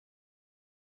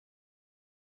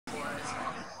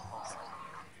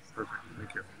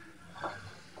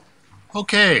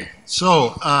Okay, so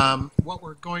what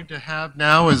we're going to have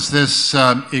now is this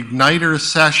Igniter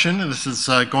session. This is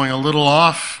going a little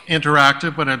off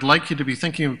interactive, but I'd like you to be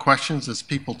thinking of questions as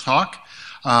people talk.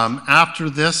 After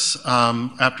this,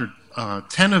 after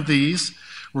 10 of these,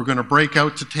 we're going to break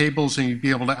out to tables and you'll be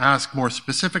able to ask more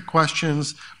specific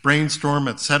questions, brainstorm,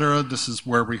 etc. This is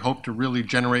where we hope to really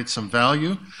generate some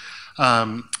value.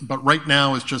 But right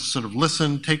now is just sort of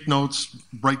listen, take notes,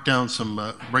 write down some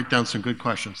good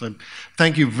questions. And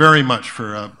thank you very much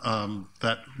for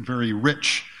that very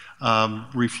rich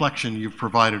reflection you've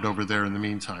provided over there in the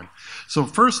meantime. So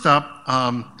first up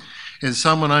is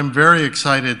someone I'm very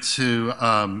excited to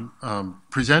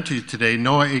present to you today,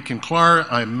 Noah Aiken-Klar.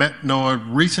 I met Noah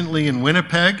recently in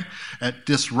Winnipeg at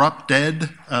Disrupted,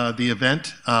 the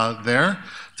event there,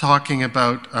 talking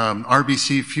about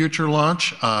RBC Future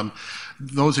Launch.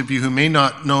 Those of you who may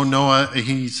not know Noah,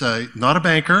 he's not a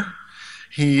banker.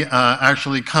 He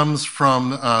actually comes from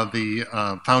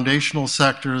the foundational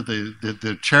sector,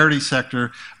 the charity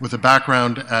sector, with a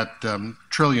background at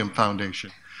Trillium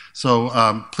Foundation.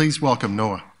 So please welcome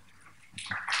Noah.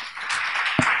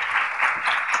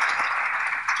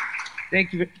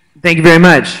 Thank you very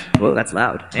much. Whoa, that's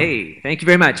loud. Hey, thank you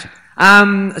very much.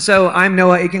 So I'm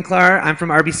Noah Aiken-Klar. I'm from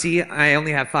RBC. I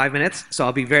only have 5 minutes, so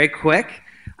I'll be very quick.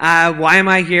 Why am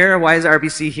I here? Why is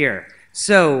RBC here?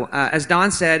 So, as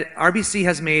Don said, RBC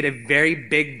has made a very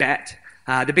big bet,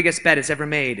 the biggest bet it's ever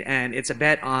made, and it's a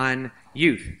bet on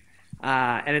youth.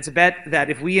 And it's a bet that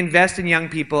if we invest in young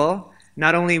people,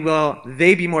 not only will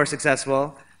they be more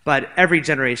successful, but every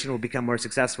generation will become more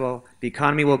successful. The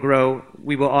economy will grow.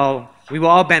 We will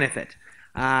all benefit.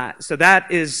 So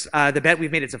that is the bet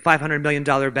we've made. It's a $500 million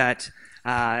bet,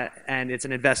 and it's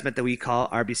an investment that we call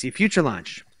RBC Future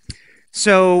Launch.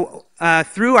 So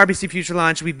through RBC Future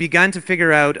Launch, we've begun to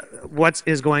figure out what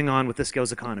is going on with the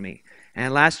skills economy.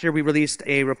 And last year, we released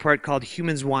a report called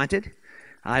Humans Wanted.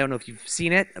 I don't know if you've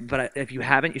seen it, but if you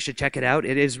haven't, you should check it out.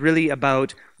 It is really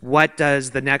about what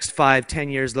does the next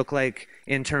 5-10 years look like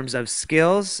in terms of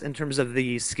skills, in terms of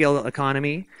the skill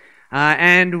economy.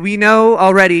 And we know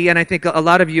already, and I think a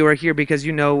lot of you are here because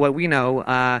you know what we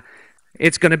know.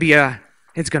 It's going to be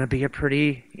a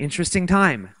pretty interesting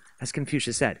time, as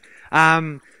Confucius said.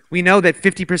 We know that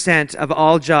 50% of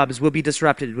all jobs will be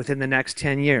disrupted within the next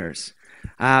 10 years.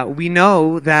 We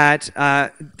know that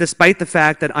despite the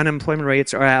fact that unemployment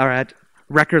rates are at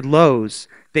record lows,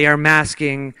 they are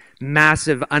masking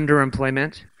massive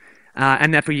underemployment,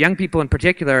 and that for young people in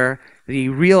particular, the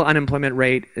real unemployment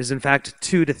rate is in fact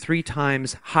 2 to 3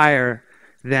 times higher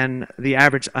than the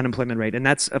average unemployment rate. And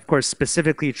that's, of course,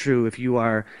 specifically true if you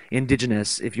are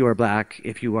Indigenous, if you are Black,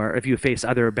 if you face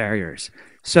other barriers.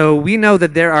 So we know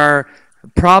that there are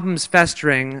problems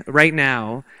festering right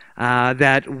now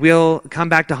that will come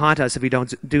back to haunt us if we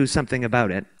don't do something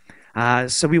about it.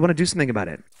 So we want to do something about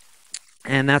it.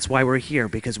 And that's why we're here,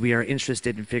 because we are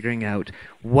interested in figuring out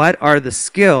what are the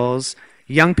skills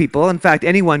young people, in fact,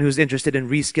 anyone who's interested in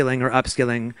reskilling or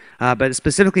upskilling, but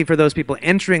specifically for those people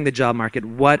entering the job market,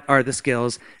 what are the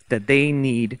skills that they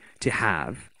need to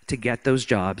have to get those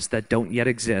jobs that don't yet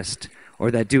exist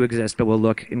or that do exist but will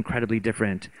look incredibly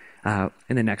different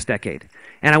in the next decade.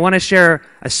 And I want to share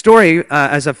a story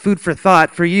as a food for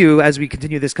thought for you as we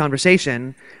continue this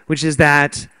conversation, which is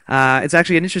that it's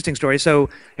actually an interesting story. So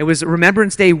it was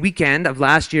Remembrance Day weekend of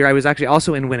last year. I was actually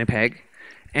also in Winnipeg.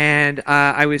 And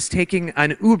I was taking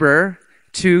an Uber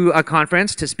to a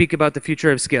conference to speak about the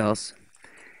future of skills.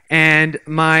 And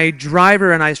my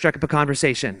driver and I struck up a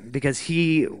conversation because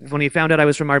when he found out I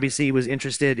was from RBC, was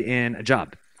interested in a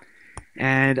job.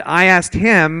 And I asked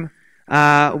him,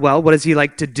 well, what does he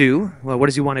like to do? Well, what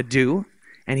does he want to do?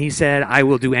 And he said, I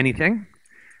will do anything,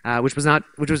 which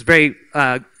was very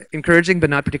encouraging, but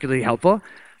not particularly helpful.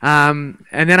 And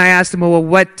then I asked him, well,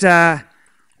 what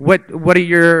are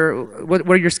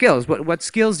your skills? What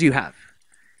skills do you have?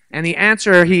 And the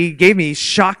answer he gave me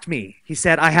shocked me. He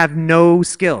said, I have no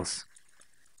skills.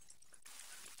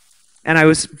 And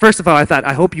first of all, I thought,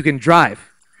 I hope you can drive.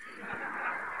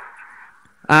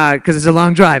 Because it's a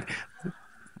long drive.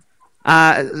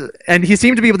 And he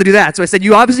seemed to be able to do that. So I said,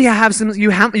 you obviously have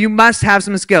you must have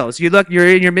some skills. You're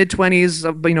in your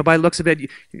mid-20s, by the looks of it.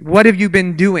 What have you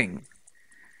been doing?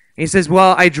 And he says,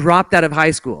 well, I dropped out of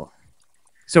high school.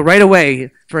 So right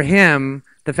away, for him,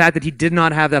 the fact that he did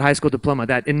not have that high school diploma,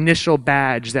 that initial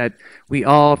badge that we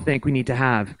all think we need to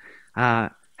have,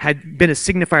 had been a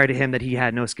signifier to him that he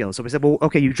had no skills. So we said, well,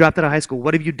 okay, you dropped out of high school.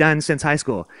 What have you done since high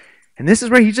school? And this is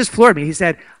where he just floored me. He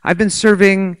said, I've been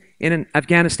serving in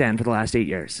Afghanistan for the last 8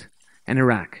 years, and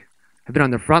Iraq. I've been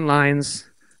on the front lines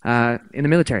in the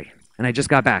military, and I just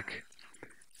got back.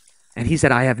 And he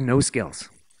said, I have no skills.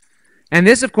 And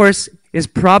this, of course, is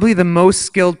probably the most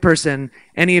skilled person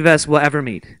any of us will ever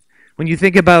meet. When you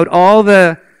think about all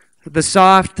the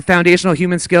soft, foundational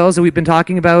human skills that we've been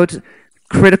talking about,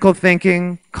 critical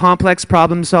thinking, complex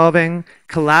problem solving,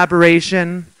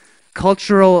 collaboration,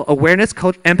 cultural awareness,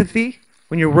 empathy,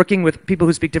 when you're working with people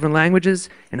who speak different languages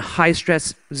in high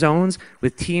stress zones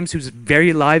with teams whose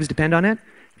very lives depend on it,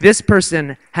 this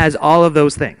person has all of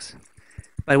those things.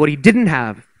 But what he didn't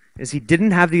have is he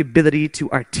didn't have the ability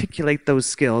to articulate those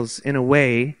skills in a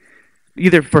way,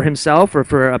 either for himself or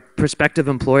for a prospective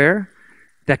employer,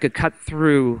 that could cut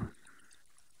through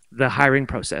the hiring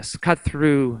process, cut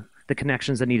through the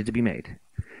connections that needed to be made.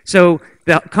 So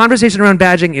the conversation around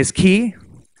badging is key.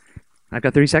 I've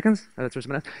got 30 seconds. That's for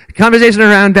someone else. Conversation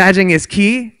around badging is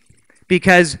key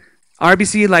because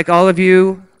RBC, like all of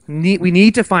you, we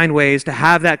need to find ways to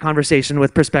have that conversation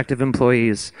with prospective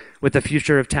employees, with the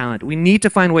future of talent. We need to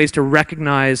find ways to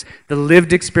recognize the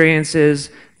lived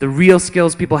experiences, the real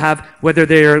skills people have, whether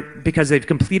they're because they've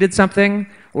completed something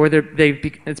or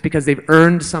it's because they've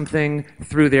earned something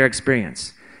through their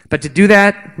experience. But to do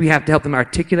that, we have to help them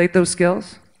articulate those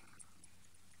skills.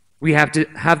 We have to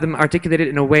have them articulate it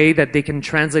in a way that they can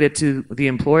translate it to the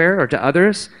employer or to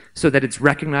others so that it's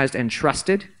recognized and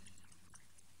trusted.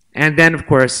 And then, of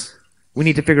course, we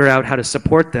need to figure out how to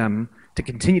support them to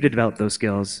continue to develop those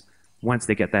skills once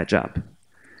they get that job.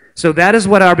 So that is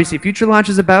what RBC Future Launch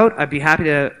is about. I'd be happy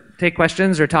to take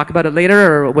questions or talk about it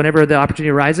later or whenever the opportunity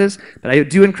arises. But I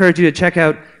do encourage you to check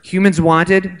out Humans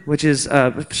Wanted, which is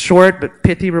a short but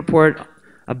pithy report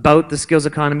about the skills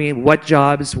economy, what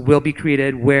jobs will be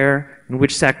created, where, in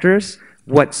which sectors,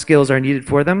 what skills are needed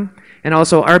for them. And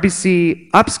also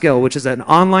RBC Upskill, which is an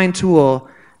online tool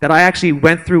that I actually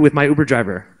went through with my Uber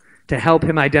driver to help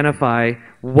him identify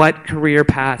what career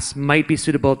paths might be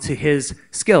suitable to his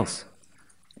skills.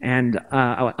 And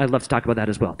I'd love to talk about that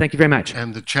as well. Thank you very much.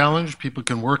 And the challenge people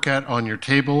can work at on your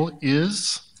table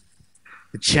is?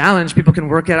 The challenge people can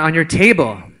work at on your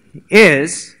table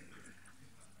is,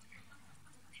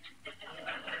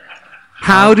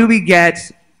 how do we get,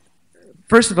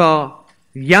 first of all,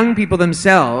 young people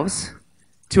themselves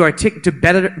to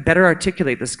better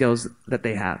articulate the skills that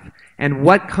they have? And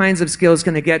what kinds of skills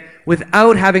can they get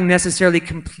without having necessarily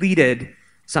completed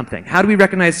something? How do we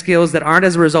recognize skills that aren't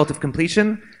as a result of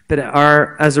completion, but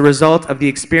are as a result of the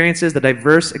experiences, the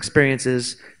diverse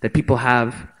experiences that people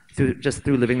have just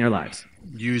through living their lives?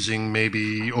 Using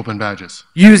maybe open badges.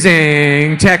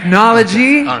 Using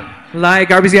technology, okay. All right. Like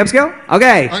RBC Upskill?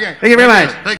 Okay. Thank you very much.